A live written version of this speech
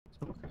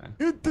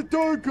Hit the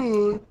dark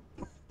eye.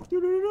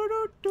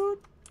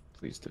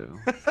 Please do.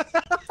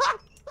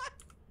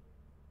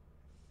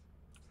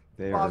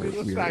 Bobby,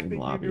 the fact that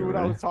you knew what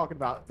I was talking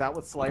about. Is that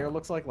what Slayer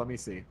looks like? Let me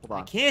see. Hold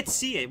on. I can't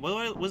see it.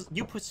 What was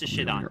you put the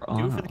shit on?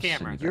 Do it for the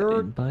camera.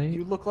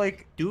 You look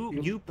like.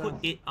 You put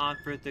it on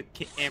for the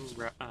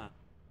camera.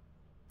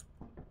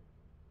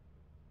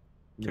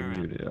 They're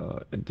muted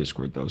in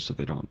Discord though, so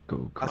they don't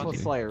go crazy. That's what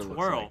Slayer looks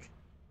like.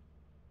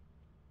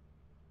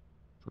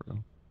 For real.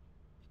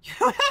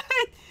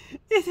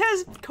 It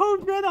has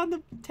code red on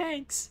the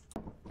tanks.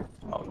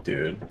 Oh,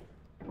 dude.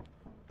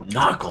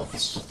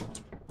 Knuckles.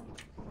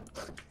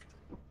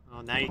 Oh,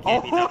 now you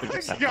can't be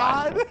Knuckles. Oh my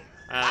god!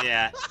 Oh,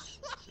 yeah.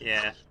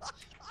 Yeah.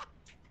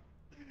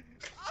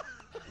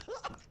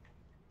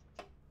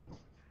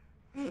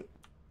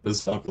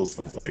 This Knuckles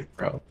looks like,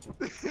 bro.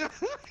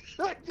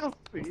 You'll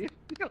see.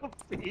 You'll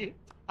see.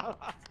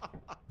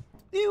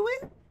 Do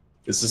it.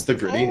 Is this the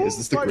gritty? Oh, is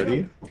this the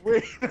gritty?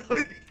 Wait.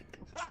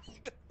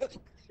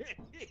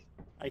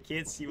 I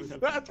can't see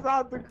what That's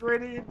not the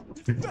gritty.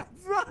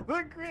 That's not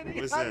the gritty.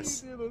 What is How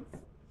this? do you do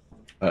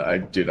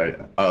this?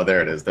 Dude, oh,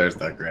 there it is. There's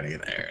the gritty.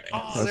 There it is.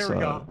 Oh, there we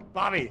go.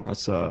 Bobby.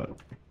 That's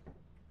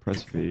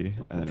press V,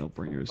 and then it'll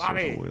bring you a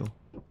circle wheel.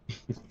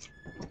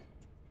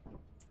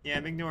 Yeah,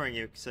 I'm ignoring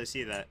you because I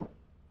see that.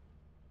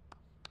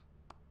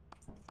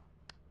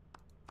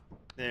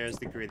 There's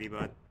the gritty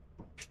bud.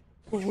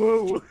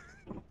 Whoa.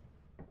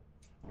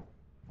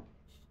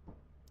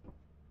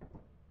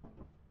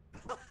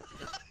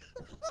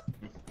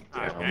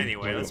 Alright,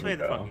 anyway, let's play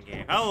the fucking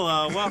game.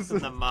 Hello, welcome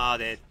to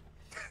Modded.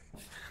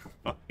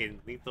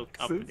 Fucking Lethal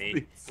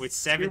Company with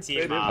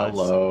 17 mods.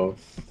 Hello.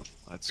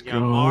 Let's You go.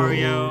 got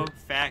Mario,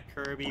 Fat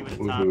Kirby with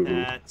a top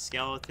hat,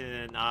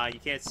 Skeleton, and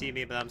you can't see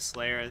me, but I'm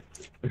Slayer,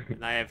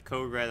 and I have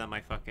code red on my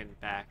fucking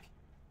back.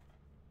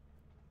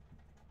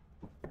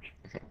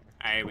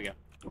 Alright, here we go.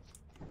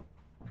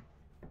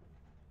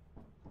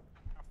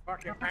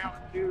 Fucking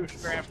Mountain Dew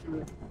strapped to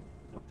it.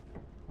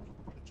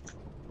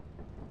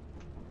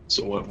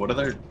 So what are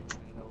there?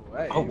 No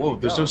way. Oh, whoa,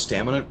 there's no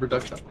stamina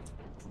reduction.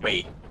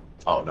 Wait.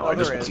 Oh, no, Oh, I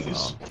just there wasn't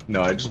is.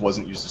 No, I just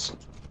wasn't used to...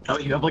 Oh,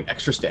 you have, like,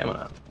 extra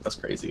stamina. That's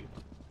crazy.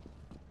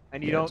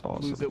 And you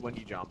don't lose it when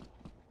you jump.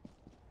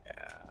 Yeah,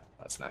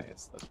 that's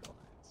nice. That's real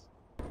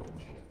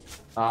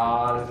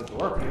nice. There's a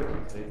door up here.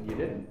 You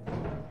didn't.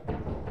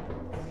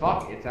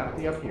 Fuck, it's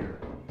empty up here.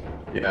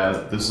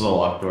 Yeah, this is a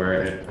locked door.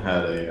 It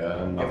had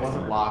a, It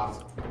wasn't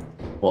locked.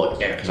 Well,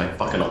 yeah, because I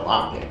fucking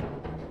unlocked it.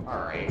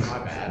 Alright, my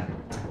bad.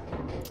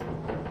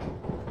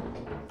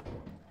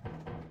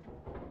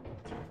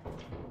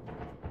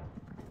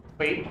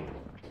 Wait.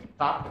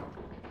 Stop.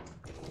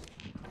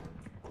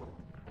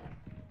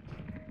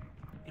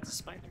 It's a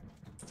spider.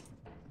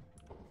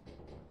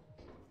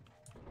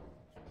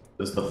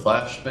 Does the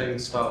flashbang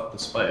stop the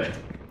spider?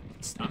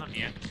 It's not on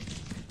yet.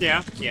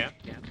 Yeah.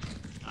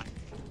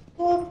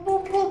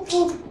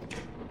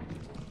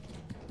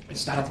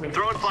 It's not up.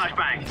 Throwing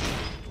flashbang!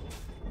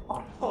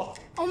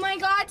 Oh my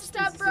god,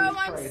 stop, bro, Jesus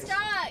I'm Christ.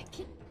 stuck!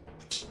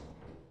 Is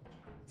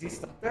he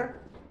stuck there?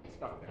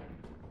 Stuck there.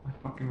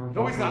 Fucking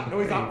No, he's not. No,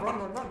 he's not. Run.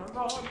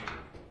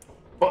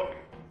 Fuck.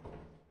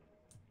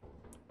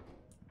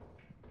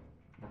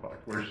 Fuck,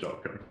 where's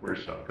shotgun? Where's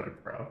shotgun,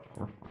 bro?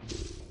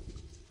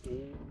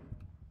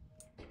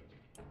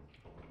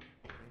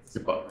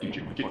 You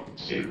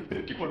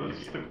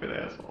stupid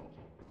asshole.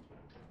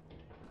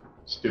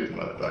 Stupid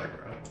motherfucker,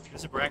 bro.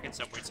 There's a bracket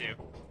somewhere too.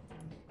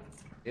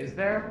 Is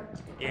there?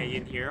 Yeah, you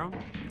didn't hear him?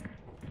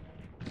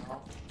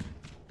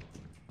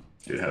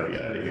 Dude, how do we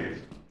get out of here?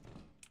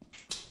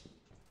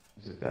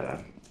 Is it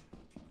that?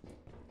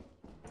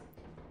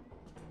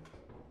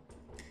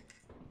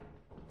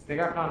 I think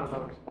I found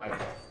another spider.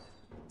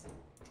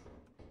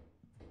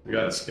 We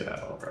gotta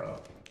skedaddle, bro.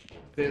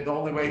 The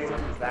only way through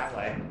is that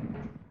way.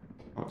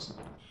 Oh, it's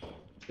not.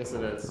 Yes,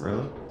 it is.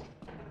 Really?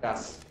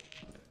 Yes.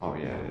 Oh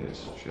yeah, it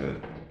is.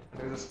 Shit.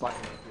 There's a spider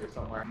up here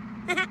somewhere.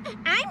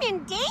 I'm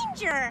in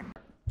danger!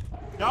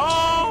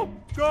 No!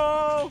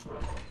 Go!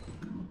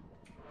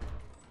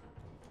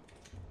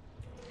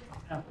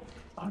 Oh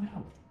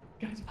no.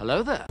 Guys,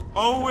 Hello there.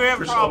 Oh, we have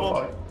a we're problem.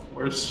 so fucked.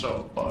 We're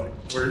so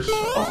fucked. We're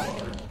so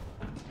fucked.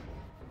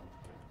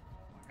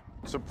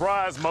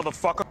 Surprise,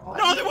 motherfucker!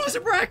 No, there was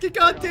a bracket,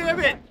 god damn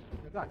it!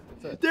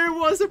 There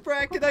was a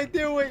bracket, I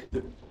knew it!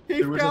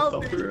 He There was a found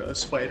me! thumper, a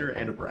spider,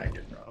 and a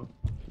bracket, bro.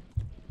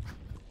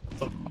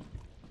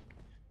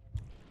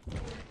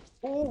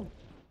 Oh!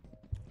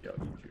 Yo,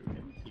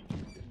 he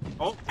juking.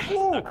 Oh,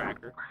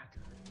 nutcracker.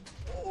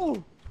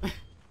 Oh!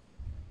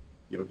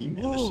 Yo, he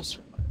managed to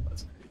survive.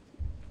 That's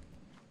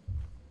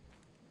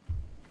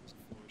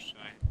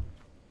crazy.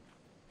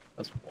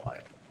 That's wild.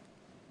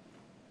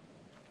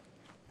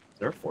 Is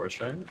there a forest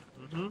giant?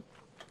 Mm-hmm.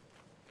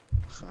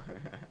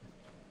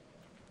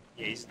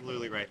 Yeah, he's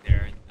literally right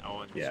there. And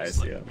Owen was Yeah, just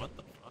I like, see him. what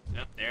the fuck?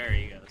 Yep, there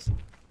he goes.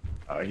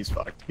 Oh, he's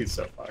fucked. He's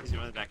so fucked. He's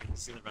gonna run back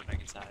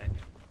inside.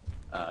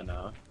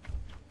 No.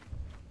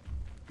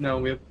 No,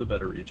 we have the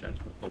better regen.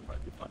 He'll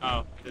probably be fine.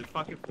 Oh, the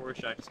fucking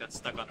forest guy just got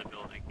stuck on the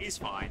building. He's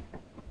fine.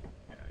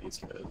 Yeah, he's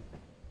good.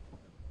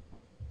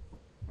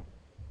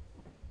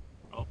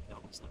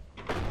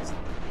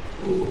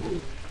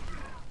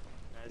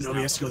 No,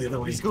 he has to go the other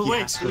way. Let's go He away.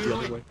 has to go the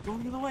other way. Go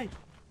the other way.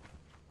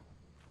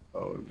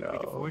 Oh Make a no.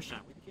 forward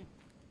shot. We can.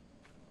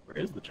 Where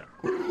is the jump?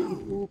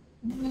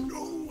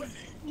 No way.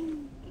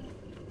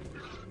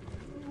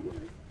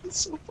 It's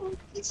so funny.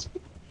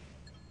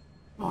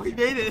 Oh, he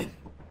made it.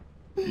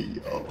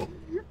 Yo.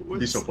 It'd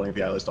be so funny if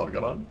the Atlas dog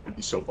got on. It'd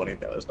be so funny if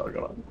the Atlas dog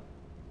got on.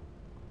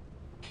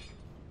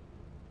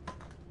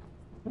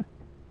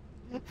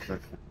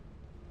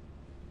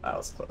 That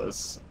was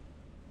close.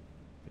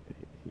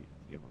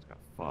 He almost got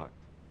fucked.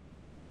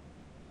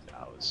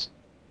 That was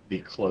the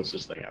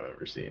closest thing I've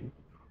ever seen.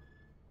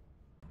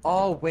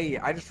 Oh wait,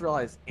 I just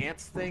realized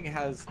Ant's thing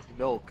has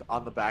milk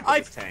on the back of I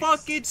his tank.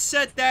 fucking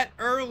said that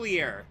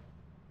earlier.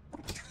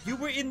 You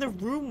were in the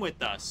room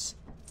with us.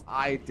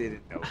 I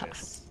didn't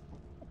notice.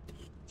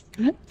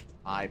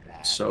 My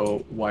bad.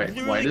 So why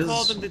Literally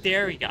called does him the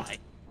dairy guy.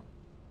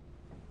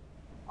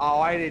 Oh,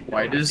 I didn't.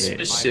 why does notice. My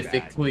bad.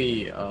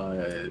 specifically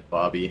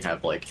Bobby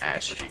have like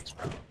ass cheeks,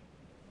 bro?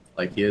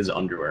 Like he has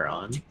underwear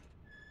on.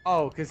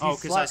 Oh, because he's Oh,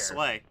 because I Slayer.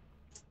 slay.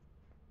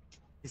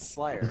 He's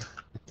Slayer.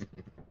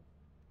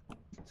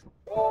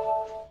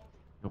 No,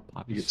 You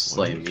Bobby's could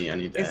slay me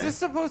any day. Is this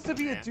supposed to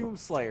be a Yeah. Doom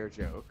Slayer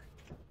joke?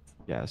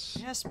 Yes.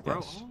 Yes, bro.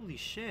 Yes. Holy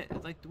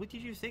shit. Like, what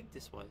did you think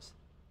this was?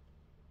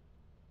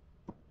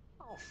 I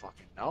don't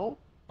fucking know.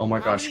 Oh my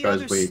How gosh, many guys,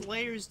 other wait.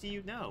 Slayers do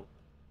you know?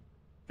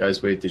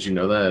 Guys, wait, did you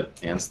know that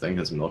Ant's thing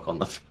has milk on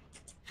the...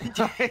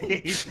 I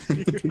hate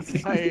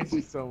you. I hate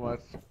you so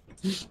much.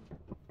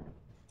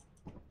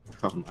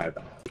 Oh my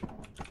bad.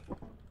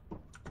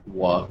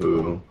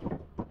 Wahoo.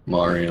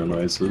 Mario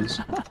noises.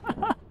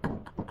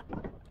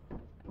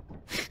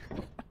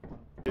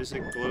 There's a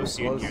glow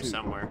suit Glow in here suit.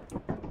 somewhere.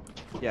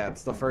 Yeah,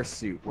 it's the first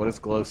suit. What does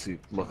glow suit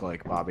look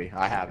like, Bobby?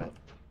 I have it.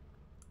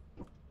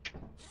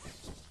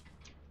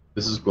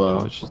 This is Oh,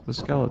 Glow. it's just the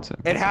skeleton.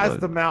 It has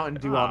But the Mountain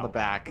Dew on Oh. the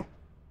back.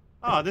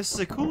 Oh, this is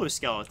a cooler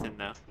skeleton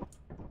now.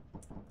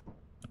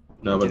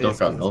 No, but It don't is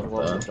got 'cause it's milk glow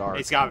in though. the dark.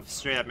 It's got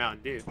straight up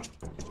Mountain Dew.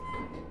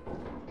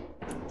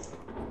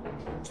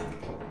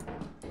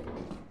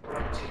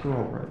 Go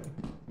already.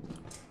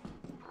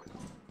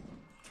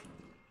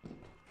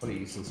 What a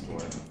useless for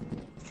it.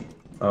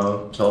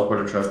 Oh,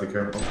 teleporter trap, be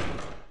careful.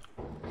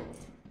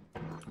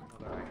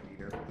 Another iron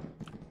eater.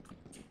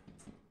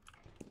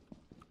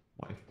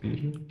 Wife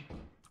beater.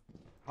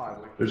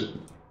 Probably.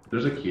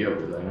 There's a key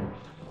over there.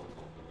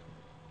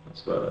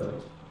 That's about it.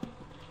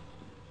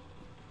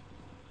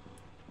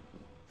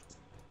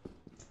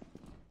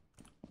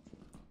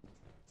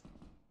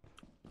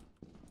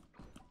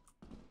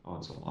 Oh,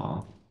 it's a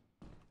law.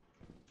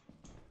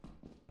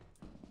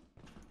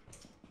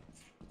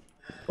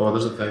 Oh,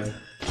 there's a thing.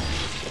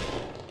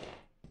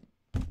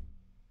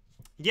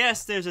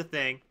 Yes, there's a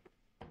thing.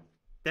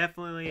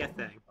 Definitely a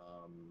thing.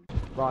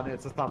 Run,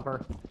 it's a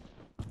thumper.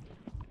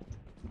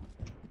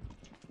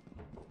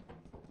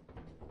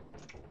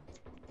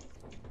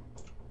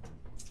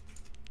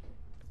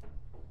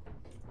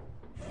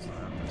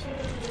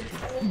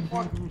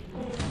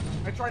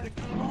 I tried to.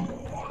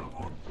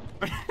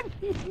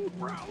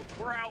 We're out.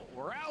 We're out.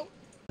 We're out.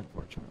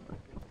 Unfortunately.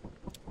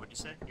 What'd you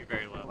say? You're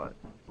very low. What?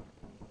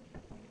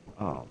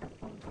 Oh.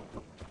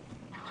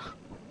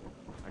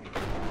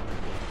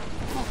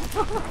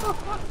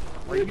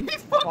 Are you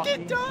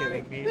fucking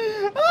kidding me?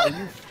 Are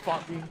you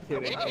fucking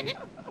kidding me?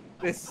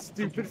 This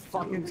stupid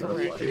fucking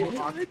tarantula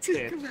fucking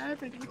shit.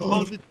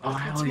 Oh, the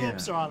hell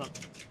tubes yeah. are on them.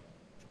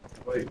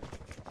 Wait,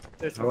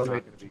 This I one's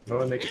wanna not gonna be I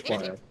wanna make it fly.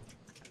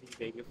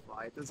 make it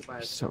fly. It doesn't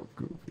matter. So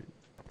goofy.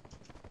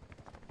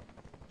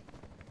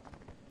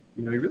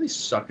 You know, you really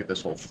suck at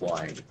this whole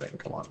flying thing.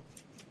 Come on.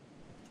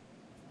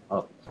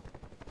 Up.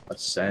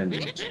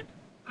 Ascend.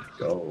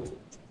 Go.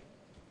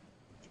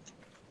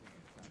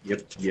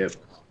 Yep, yep.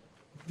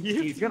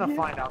 He's gonna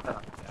find out that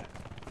I'm dead.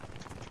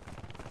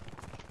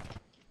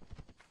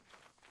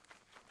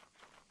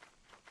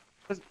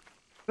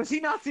 Does he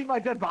not see my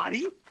dead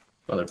body?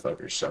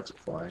 Motherfucker sucks at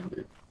flying,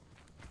 dude.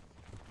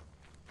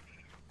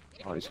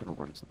 Oh, he's gonna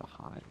run into the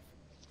hive.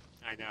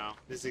 I know.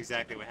 This is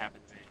exactly what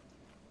happened to me.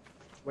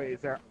 Wait, is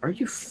there? Are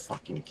you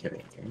fucking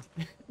kidding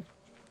me?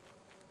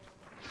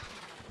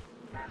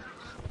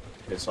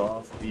 Piss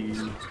off,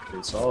 these.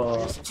 Piss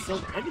off. There's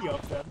so many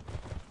of them.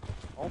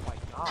 Oh my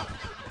god!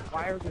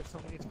 Why are there so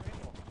many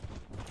scramble?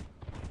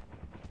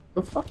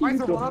 The fuck Why are is you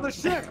there doing? one on the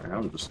ship?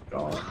 I'm just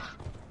gone.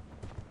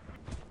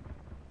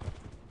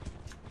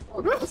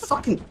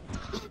 Fucking.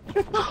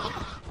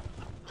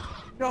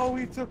 No,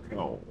 he took.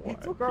 No. He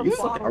took our Are you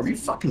fucking, bottles. are we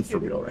fucking for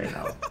real right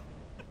now?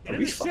 Get Are in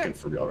we the fucking ship.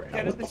 for real right now? Get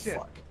in What the the ship.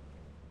 fuck?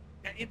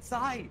 Get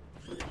inside.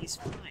 He's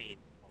fine.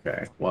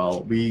 Okay,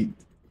 well, we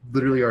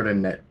literally are at a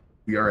net.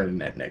 We are at a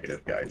net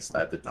negative, guys.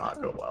 That did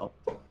not go well.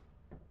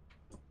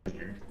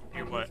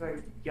 You're what?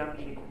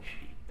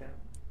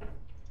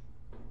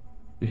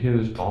 You hear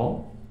this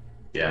ball?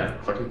 Yeah,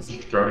 fucking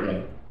throw it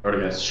again. Throw it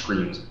again. It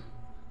screams.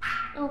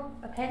 Oh,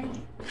 a penny.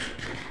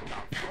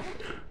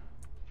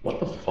 What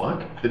the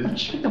fuck? Did you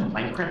just make the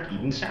Minecraft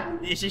eating sound?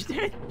 It's just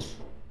dead.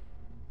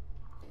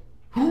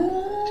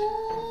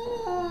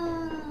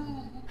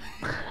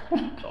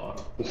 God.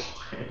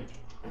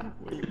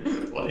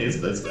 What is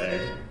this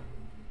thing?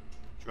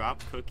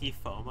 Drop cookie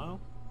FOMO?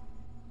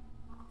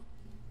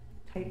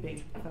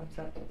 Typing thumbs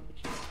up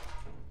emoji.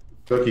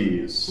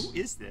 Cookies. Who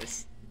is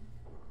this?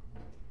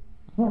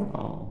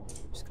 Oh.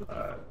 Who's cookie?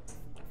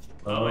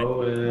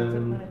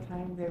 Owen. Once upon a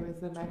time, there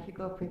was a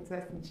magical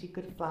princess, and she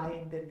could fly,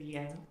 and in the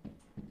end.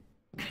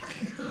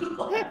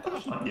 What the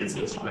fuck is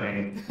this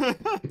thing?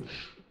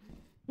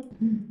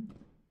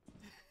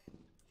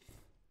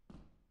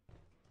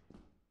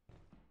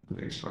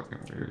 Thing's fucking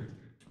weird.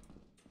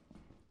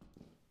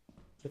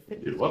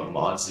 Dude, what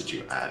mods did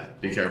you add?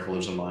 Be careful,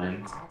 there's a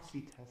mine.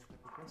 Accuracy test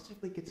that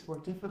progressively gets more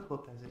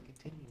difficult as it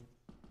continues.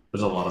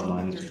 There's a lot of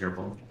mines, be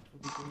careful. Will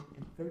begin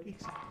in 30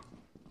 seconds.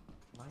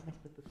 Line up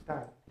at the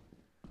start.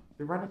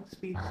 The running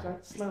speed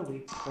starts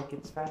slowly, but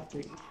gets faster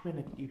each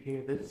minute you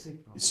hear this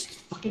signal. This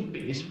fucking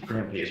base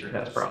Rampazer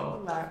has A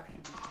problem. lap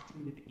should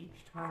be completed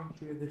each time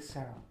you hear this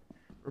sound.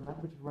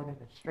 Remember to run in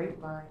a straight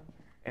line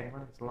and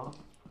run as long as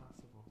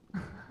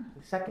possible.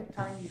 The second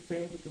time you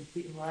fail to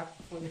complete a lap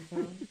before the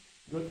sound,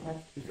 your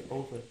test is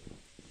over.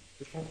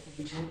 The test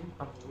will begin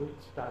on the word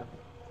start.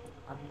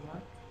 On your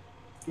mark,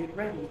 get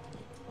ready.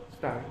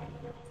 Start.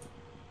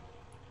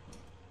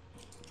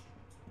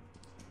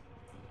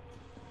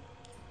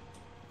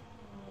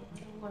 I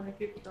don't want to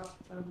get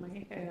dropped on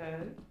my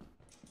head.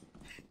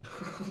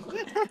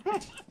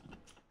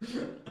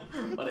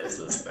 What is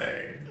this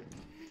thing?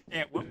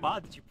 Yeah, what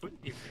mod did you put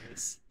in for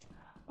this?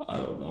 I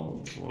don't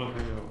know. What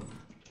the hell?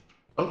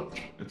 Oh,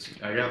 It's,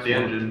 I got the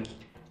engine.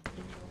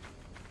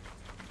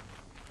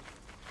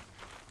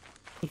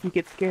 If you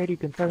get scared, you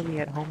can throw me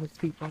at homeless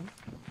people.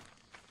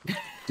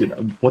 Dude,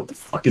 what the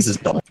fuck is this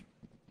dog?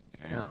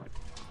 yeah.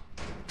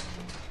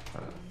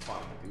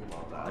 Fuck, I do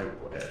love that. I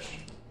wish.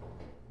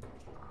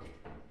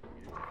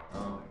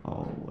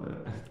 Oh,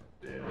 lit.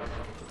 Dude.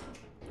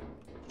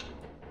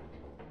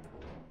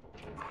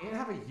 You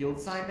have a yield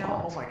sign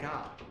now? Oh my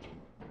god.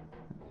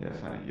 Yeah, I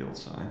found a yield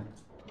sign.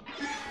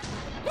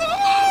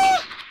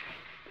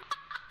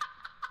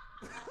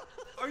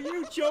 Are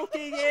you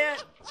joking,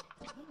 Ant?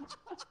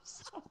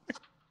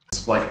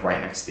 It's like right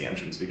next to the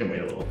entrance. We can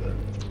wait a little bit.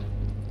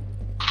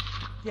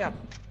 Yeah.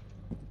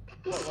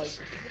 What, like,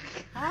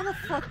 How the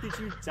fuck did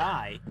you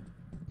die?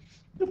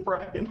 The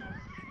bracken.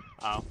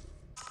 Oh.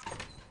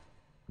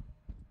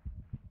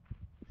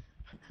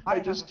 I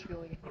just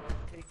feeling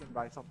taken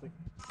by something.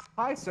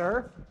 Hi,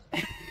 sir.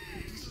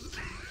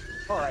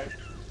 Alright.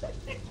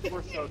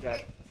 We're so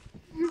dead.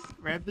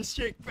 Grab the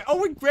shit.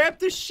 Oh, and grab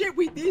the shit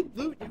we did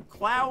loot, you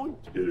clown.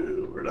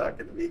 Dude, we're not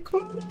gonna be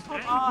quick.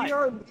 Come on. We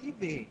are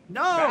leaving.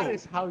 No. That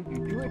is how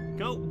you do it.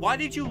 Go. Why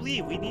did you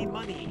leave? We need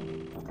money.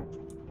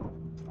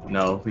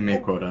 No, we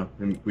made quota.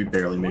 We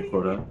barely What do made you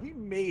quota. mean? We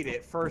made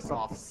it, first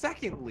off.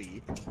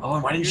 Secondly, Oh,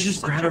 why didn't you You're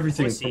just such grab a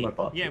everything pussy. from my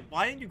butt? Yeah,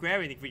 why didn't you grab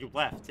anything when you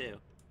left, too?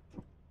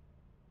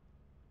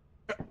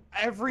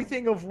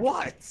 everything of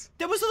what?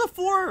 That was on the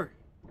floor!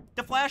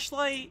 The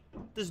flashlight,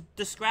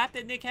 the scrap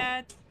that Nick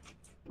had.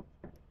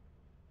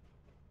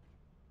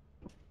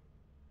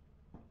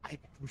 I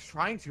was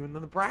trying to, and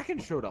then the Bracken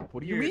showed up.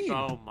 What do you You're- mean?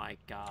 Oh my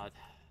god.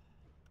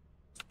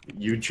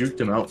 You juked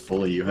him out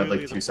fully. You had Really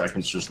like 2 the-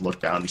 seconds to just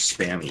look down and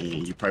spam E.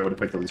 You probably would have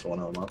picked at least one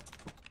of them up.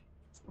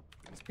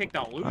 Just picked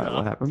out loot Alright, what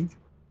up. happened?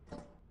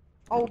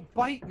 Oh,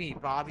 bite me,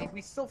 Bobby.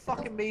 We still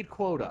fucking made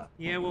quota.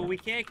 Yeah, well, we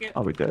can't get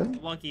Oh, we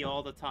did? lucky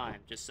all the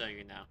time, just so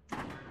you know.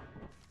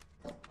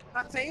 I'm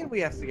not saying we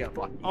have to get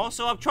lucky.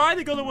 Also, I'm trying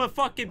to go to a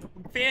fucking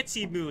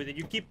fancy mood and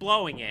you keep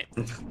blowing it.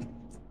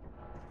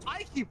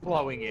 I keep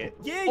blowing it.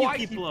 Yeah, Oh, you I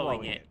keep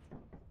blowing it.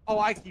 Oh,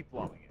 I keep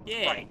blowing it.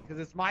 Yeah. Right, because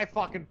it's my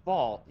fucking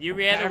fault. You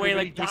ran that away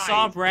everybody like we dies,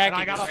 saw Bracken.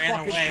 and I gotta You ran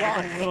fucking away run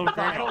like a little so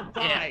I girl. don't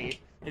Yeah, die.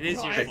 it is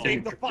So your I fault.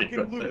 save the Take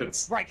fucking loot.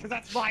 this. Right, because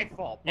that's my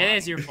fault. It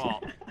is your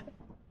fault.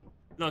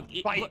 Look,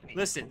 Bite me.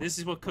 listen, this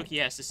is what Cookie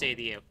has to say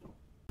to you.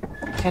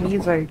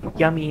 Pennies are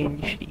yummy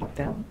and you should eat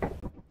them.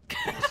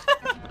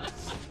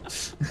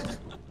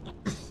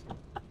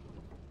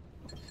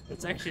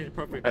 It's actually an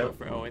appropriate quote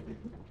for Owen.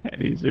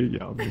 Pennies are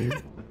yummy.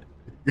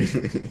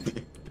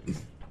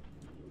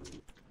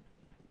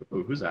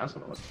 Ooh, who's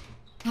asking us?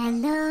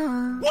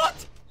 Hello.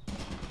 What?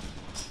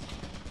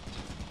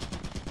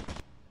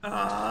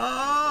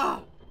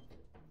 Ah!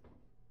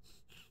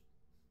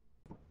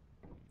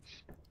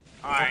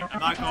 Alright, I'm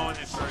not going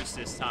in first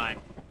this time.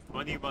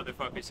 One of you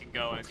motherfuckers can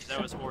go in, because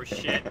that was horse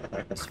shit.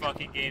 This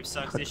fucking game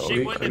sucks. This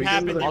shit wouldn't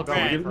have happened I'll in go Give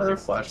Brad. another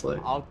flashlight.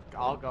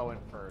 I'll go in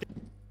first.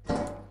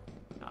 Oh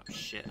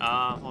shit.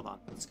 Hold on.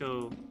 Let's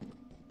go.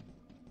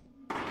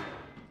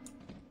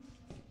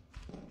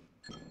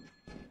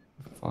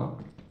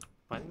 Fuck.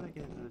 Why did I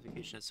get a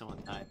notification that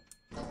someone died?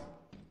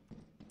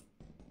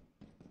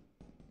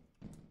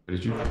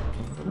 Did you?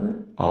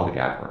 Oh, the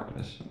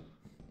apparatus.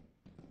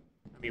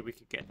 I mean, we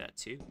could get that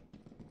too.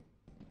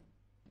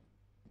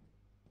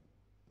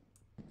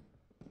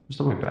 Where's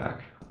the way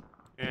back?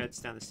 Yeah, it's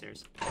down the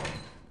stairs.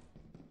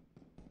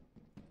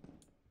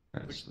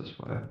 It's this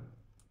way.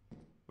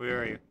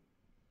 Where are you?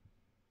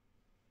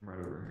 I'm right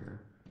over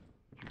here.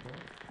 Where'd you go?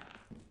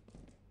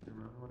 You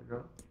remember where to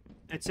go?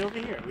 It's over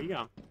here. Where you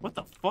going? What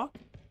the fuck?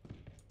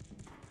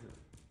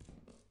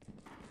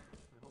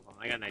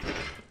 I got an idea.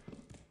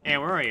 Hey,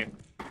 where are you?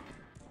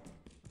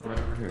 Right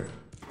over here.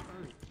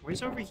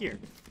 Where's over here?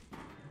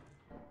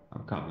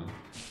 I'm coming.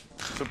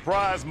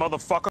 Surprise,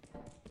 motherfucker.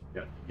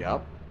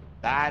 Yep.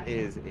 That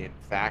is, in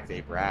fact,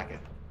 a bracket.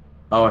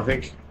 Oh, I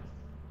think.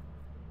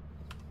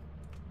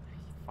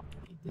 I fucking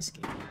hate this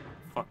game.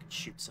 Fucking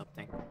shoot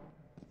something.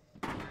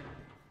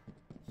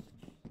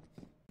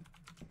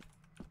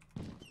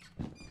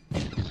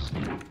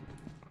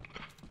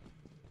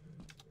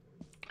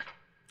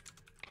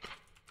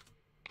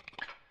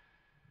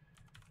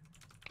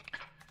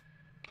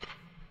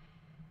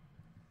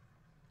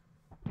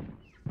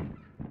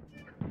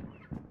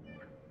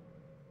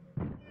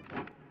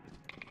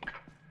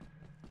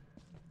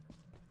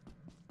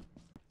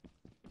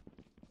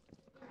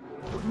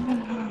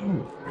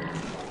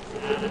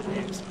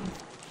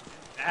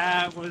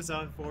 That was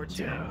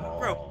unfortunate. Oh,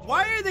 Bro,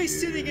 why are they dude.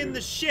 sitting in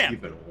the ship?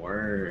 Even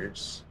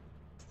worse.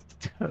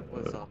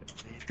 What's up,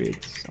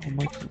 It's so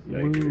much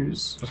Yikers.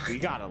 lose. We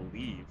gotta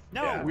leave.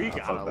 No, Yeah, we fuck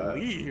gotta that.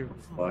 leave.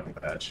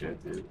 Fuck that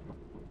shit, dude.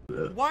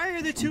 Ugh. why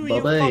are the two of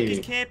you Bye-bye.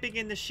 fucking camping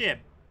in the ship?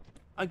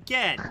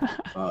 Again.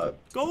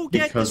 Go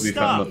get the Because we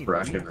found stuff. the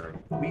bracket room.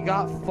 We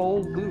got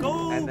full loot,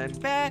 Go and then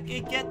back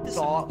and get the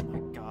saw- stuff. Oh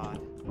my god.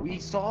 we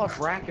saw a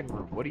bracken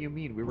room. What do you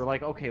mean? We were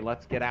like, okay,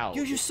 let's get out.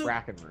 You It's just so-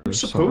 bracken room. We're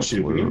supposed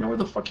to. We didn't know where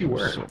the fuck you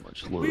were. So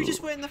much loot. We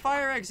just went in the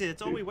fire exit.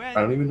 That's all we Dude, went.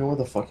 I don't even know where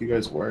the fuck you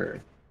guys were.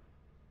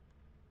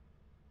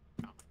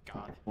 Oh my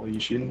god. Well, you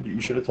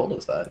should have told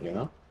us that, you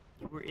know?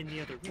 You were in the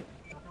other room.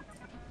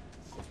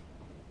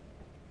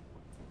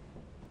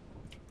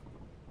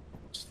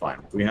 It's fine.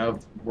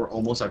 We're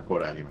almost at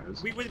quota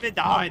anyways. We would have been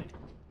done.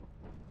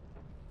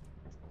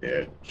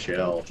 Dude,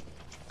 chill.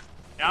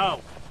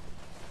 No.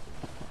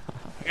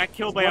 I got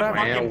killed by a Whatever.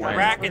 fucking Yeah,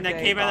 bracken that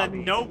whatever. came out of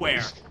Bobby.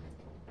 nowhere.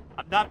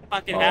 I'm not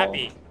fucking Oh.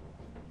 happy.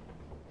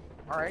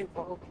 Alright,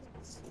 well,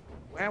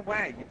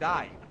 when you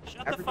die.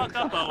 Shut the fuck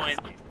up, Owen.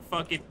 You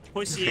fucking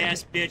pussy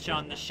ass bitch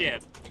on the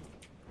ship.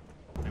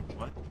 Wait,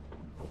 what?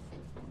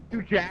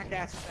 You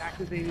jackasses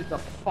activated the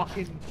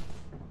fucking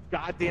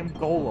goddamn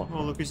golem.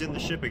 Oh, look who's in the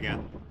ship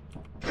again.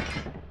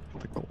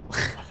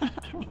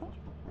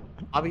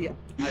 I mean,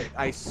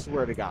 I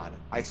swear to God.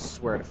 I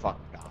swear to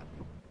fucking God.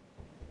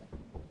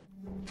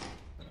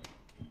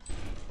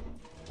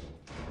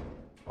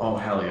 Oh,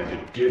 hell yeah,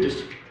 dude.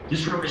 Dude,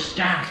 this room is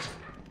stacked.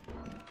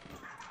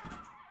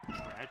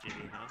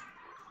 Tragedy,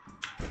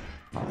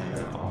 huh?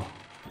 Oh,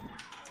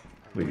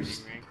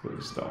 please,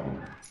 please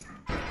don't.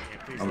 Yeah,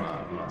 please. I'm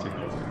not Take taking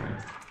it it. away.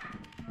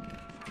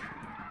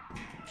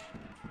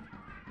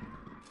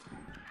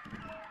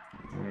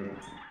 I'm gonna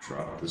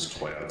drop this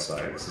toy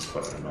outside. This is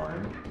quite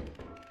annoying.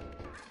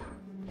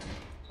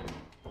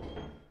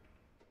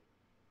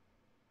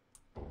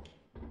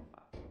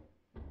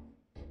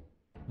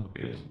 Hope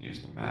he doesn't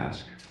use the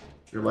mask.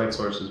 Your light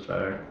source is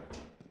back.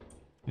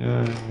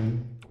 Yeah.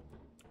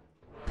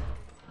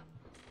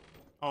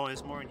 Oh,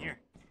 there's more in here.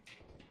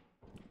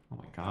 Oh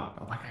my god.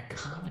 Oh my god,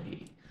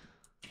 comedy.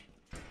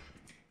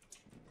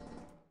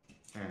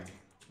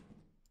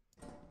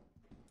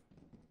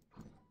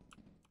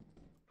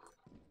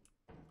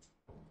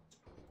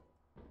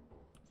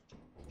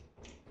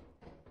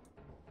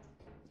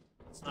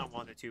 Let's not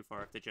wander too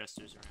far if the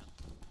jester's around.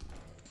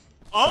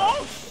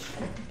 Oh!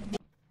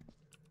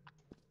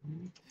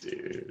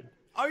 Dude.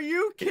 Are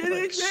you It, kidding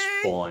like, me?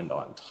 spawned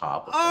on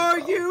top of Are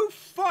him, bro. you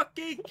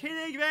fucking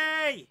kidding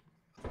me?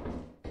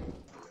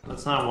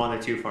 Let's not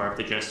wander too far if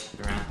the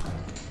jester's around.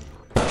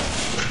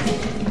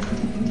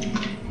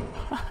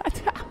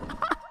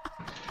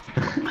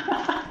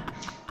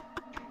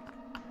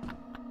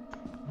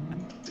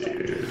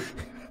 Dude.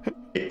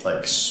 It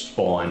like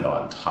spawned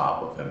on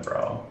top of him,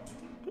 bro.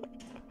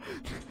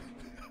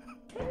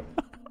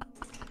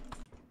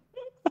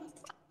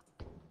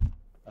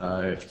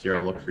 Here,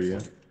 look for you.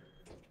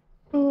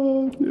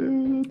 Oh,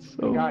 dude, that's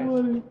so Guys.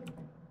 funny.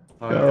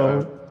 Oh, Go.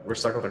 yeah. We're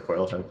stuck with our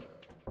coil head.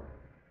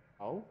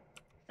 Oh?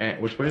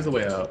 And which way is the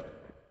way out?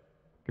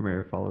 Come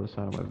here, follow the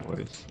sound of my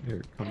voice.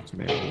 Here, come to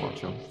me, I'll watch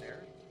him.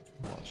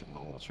 Watch him,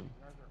 I'll watch him.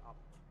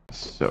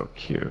 So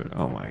cute,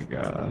 oh my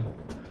god.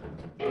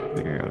 I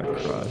think I got a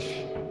crush.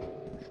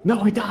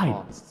 No, I died!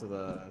 Oh, it's to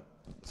the...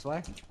 this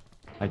way?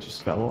 I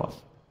just fell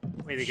off.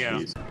 Way to go.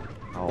 Jeez.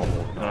 Oh, I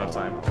don't have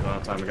time. I don't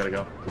have time. We gotta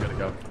go. We gotta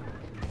go.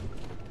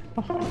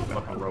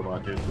 Fucking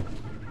robot, dude.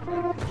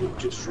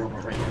 Just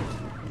robot right here.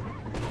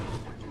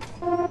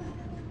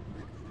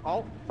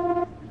 Oh.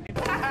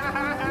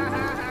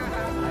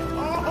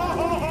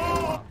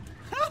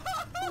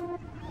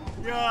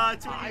 Yeah,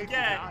 that's what I you did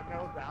get. not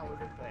know that was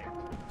a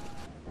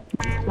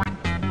thing.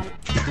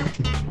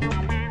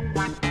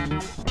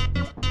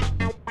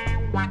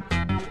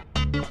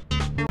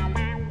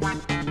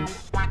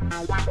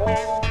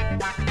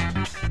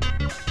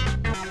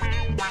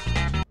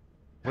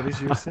 What did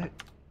you say?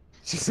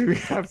 She said we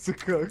have to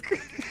cook.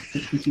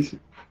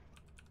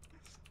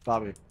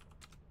 Bobby.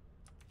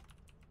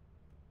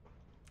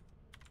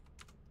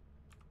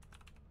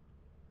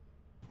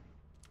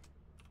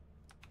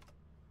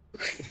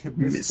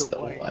 Missed the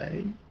White.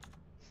 way.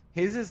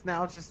 His is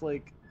now just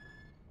like.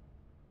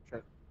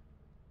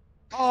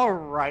 All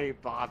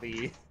right,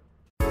 Bobby.